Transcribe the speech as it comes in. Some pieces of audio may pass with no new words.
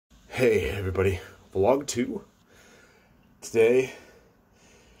Hey everybody, vlog 2. Today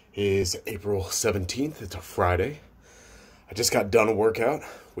is April 17th, it's a Friday. I just got done a workout,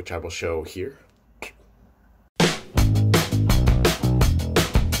 which I will show here.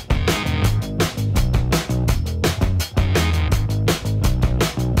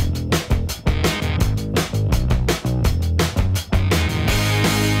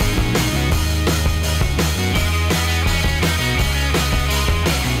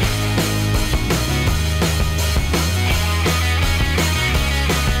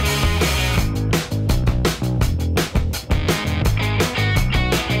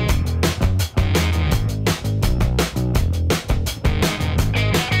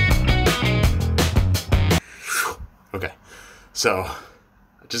 Okay, so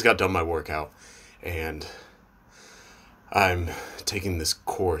I just got done my workout and I'm taking this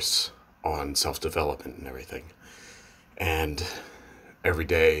course on self-development and everything. And every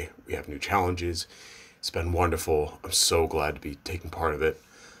day we have new challenges. It's been wonderful. I'm so glad to be taking part of it.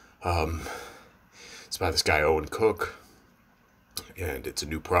 It's by this guy, Owen Cook, and it's a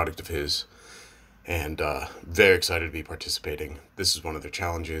new product of his. And very excited to be participating. This is one of their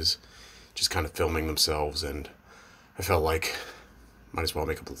challenges, just kind of filming themselves, and I felt like might as well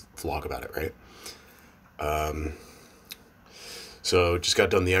make a vlog about it, right? So just got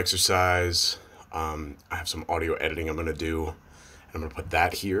done the exercise. I have some audio editing I'm gonna do, and I'm gonna put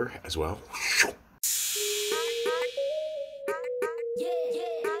that here as well.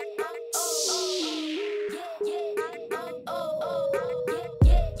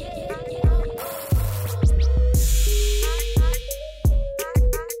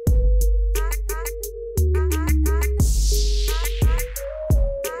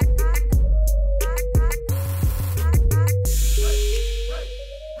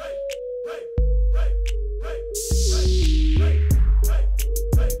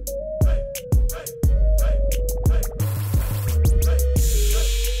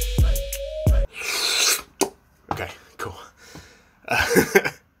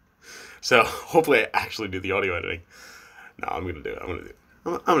 So hopefully I actually do the audio editing. No, I'm gonna do it. I'm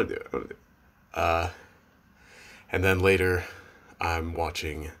gonna do it. And then later, I'm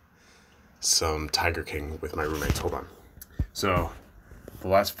watching some Tiger King with my roommates. Hold on. So the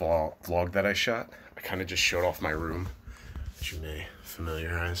last vlog that I shot, I kind of just showed off my room, which you may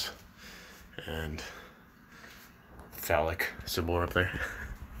familiarize, and phallic symbol up there.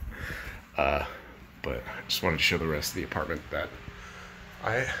 But I just wanted to show the rest of the apartment that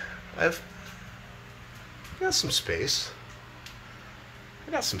I got some space.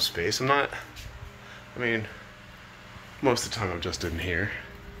 I mean, most of the time I'm just in here,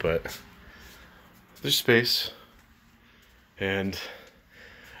 but there's space. And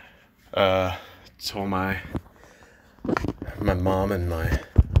so my mom and my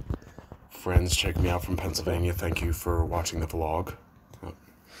friends checking me out from Pennsylvania, thank you for watching the vlog.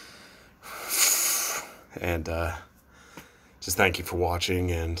 And just thank you for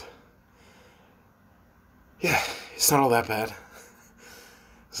watching, and yeah, it's not all that bad.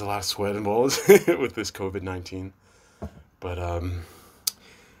 There's a lot of sweat involved with this COVID-19, but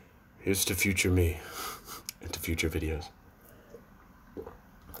here's to future me and to future videos.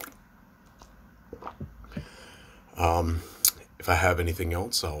 If I have anything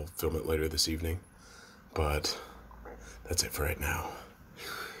else, I'll film it later this evening, but that's it for right now.